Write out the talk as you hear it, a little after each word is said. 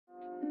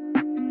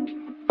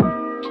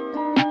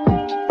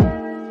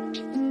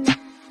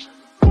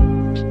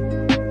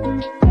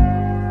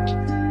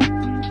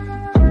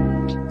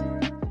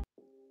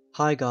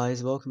Hi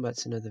guys, welcome back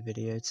to another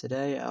video.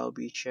 Today I'll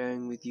be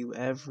sharing with you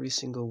every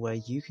single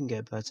way you can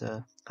get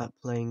better at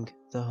playing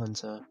the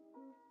Hunter.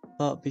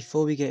 But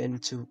before we get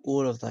into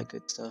all of that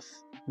good stuff,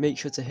 make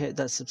sure to hit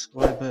that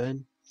subscribe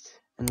button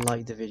and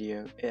like the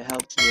video. It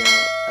helps me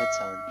out a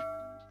ton.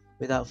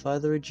 Without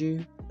further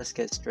ado, let's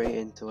get straight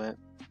into it.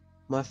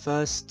 My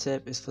first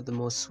tip is for the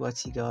more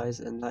sweaty guys,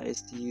 and that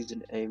is to use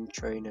an aim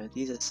trainer.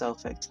 These are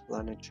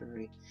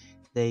self-explanatory.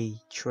 They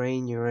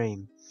train your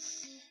aim.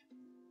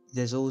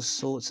 There's all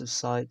sorts of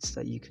sites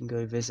that you can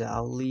go visit.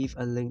 I'll leave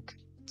a link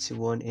to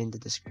one in the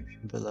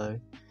description below.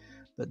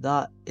 But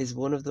that is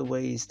one of the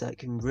ways that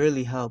can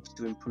really help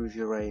to improve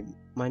your aim.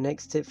 My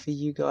next tip for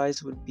you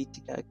guys would be to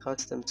get a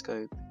custom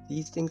scope.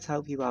 These things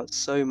help you out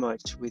so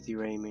much with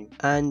your aiming.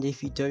 And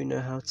if you don't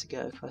know how to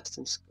get a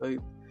custom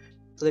scope,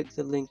 click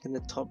the link in the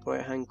top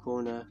right hand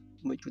corner,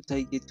 which will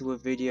take you to a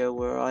video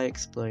where I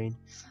explain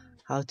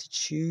how to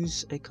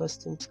choose a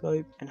custom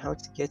scope and how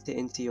to get it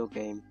into your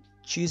game.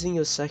 Choosing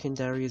your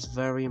secondary is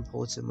very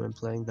important when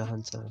playing the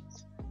Hunter.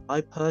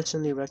 I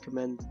personally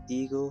recommend the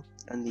Deagle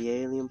and the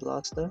Alien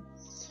Blaster,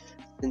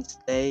 since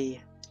they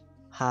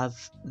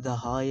have the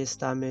highest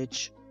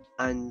damage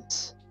and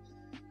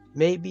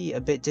maybe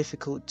a bit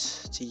difficult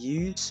to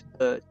use,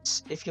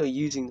 but if you're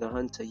using the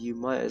Hunter you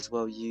might as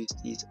well use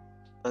these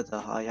other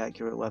high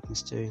accurate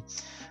weapons too.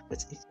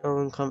 But if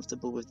you're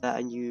uncomfortable with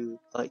that and you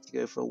like to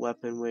go for a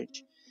weapon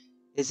which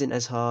isn't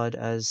as hard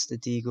as the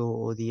Deagle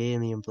or the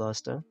Alien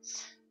Blaster,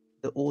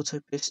 the auto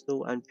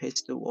pistol and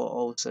pistol are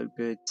also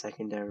good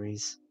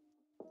secondaries.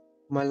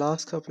 My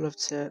last couple of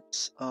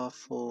tips are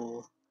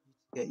for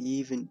get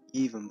even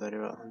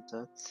better at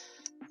Hunter,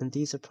 and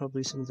these are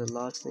probably some of the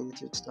last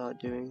things you'll start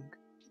doing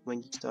when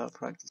you start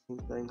practicing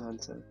playing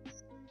Hunter.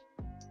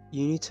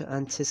 You need to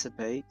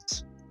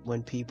anticipate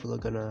when people are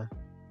gonna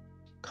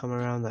come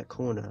around that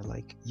corner.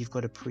 Like, you've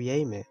got to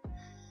pre-aim it.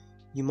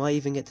 You might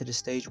even get to the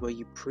stage where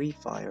you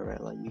pre-fire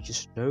it, like you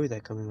just know they're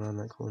coming around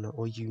that corner,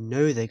 or you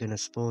know they're gonna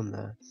spawn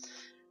there.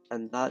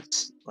 And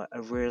that's like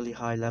a really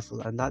high level,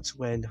 and that's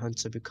when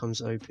Hunter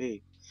becomes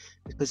OP.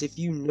 Because if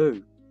you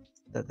know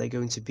that they're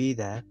going to be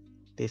there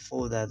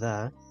before they're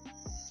there,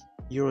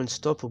 you're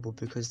unstoppable,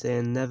 because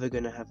they're never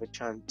going to have a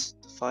chance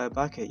to fire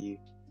back at you.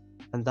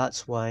 And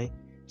that's why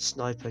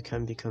Sniper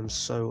can become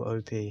so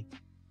OP.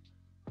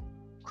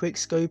 Quick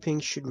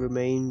scoping should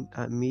remain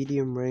at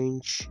medium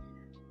range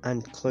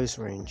and close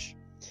range,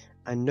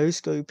 and no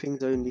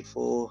scoping's only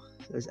for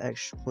those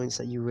extra points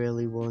that you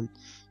really want.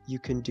 You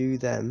can do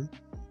them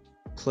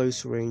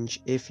close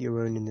range if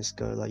you're owning this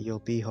go, like you'll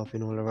be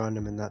hopping all around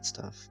them and that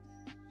stuff.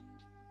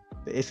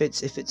 But if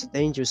it's a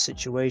dangerous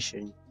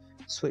situation,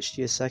 switch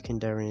to your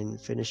secondary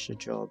and finish the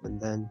job, and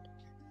then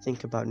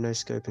think about no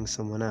scoping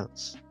someone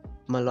else.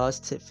 My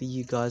last tip for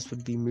you guys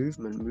would be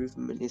movement.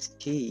 Movement is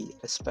key,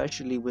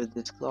 especially with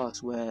this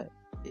class where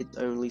it's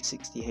only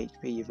 60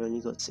 HP. You've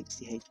only got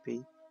 60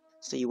 HP,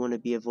 so you want to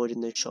be avoiding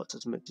those shots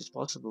as much as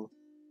possible.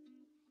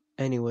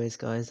 Anyways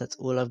guys, that's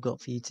all I've got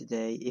for you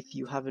today. If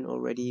you haven't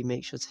already,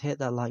 make sure to hit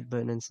that like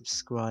button and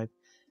subscribe,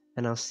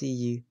 and I'll see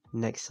you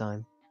next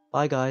time.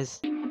 Bye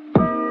guys.